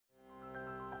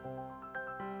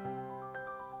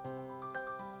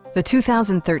The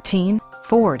 2013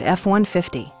 Ford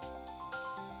F-150.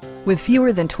 With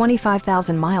fewer than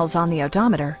 25,000 miles on the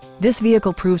odometer, this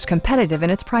vehicle proves competitive in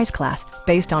its price class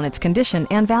based on its condition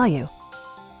and value.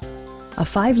 A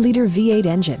 5-liter V8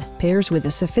 engine pairs with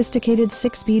a sophisticated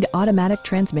 6-speed automatic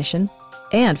transmission,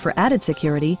 and for added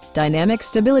security, dynamic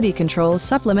stability control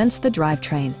supplements the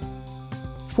drivetrain.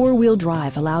 4-wheel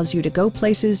drive allows you to go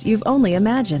places you've only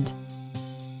imagined.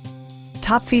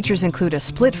 Top features include a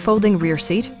split folding rear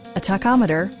seat, a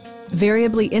tachometer,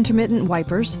 variably intermittent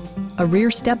wipers, a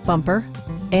rear step bumper,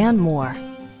 and more.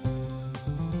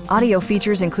 Audio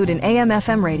features include an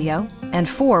AM/FM radio and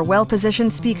 4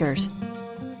 well-positioned speakers.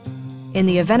 In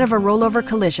the event of a rollover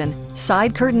collision,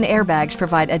 side curtain airbags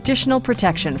provide additional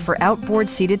protection for outboard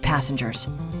seated passengers.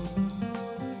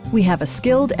 We have a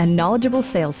skilled and knowledgeable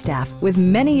sales staff with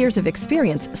many years of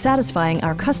experience satisfying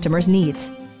our customers'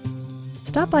 needs.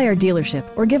 Stop by our dealership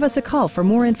or give us a call for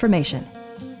more information.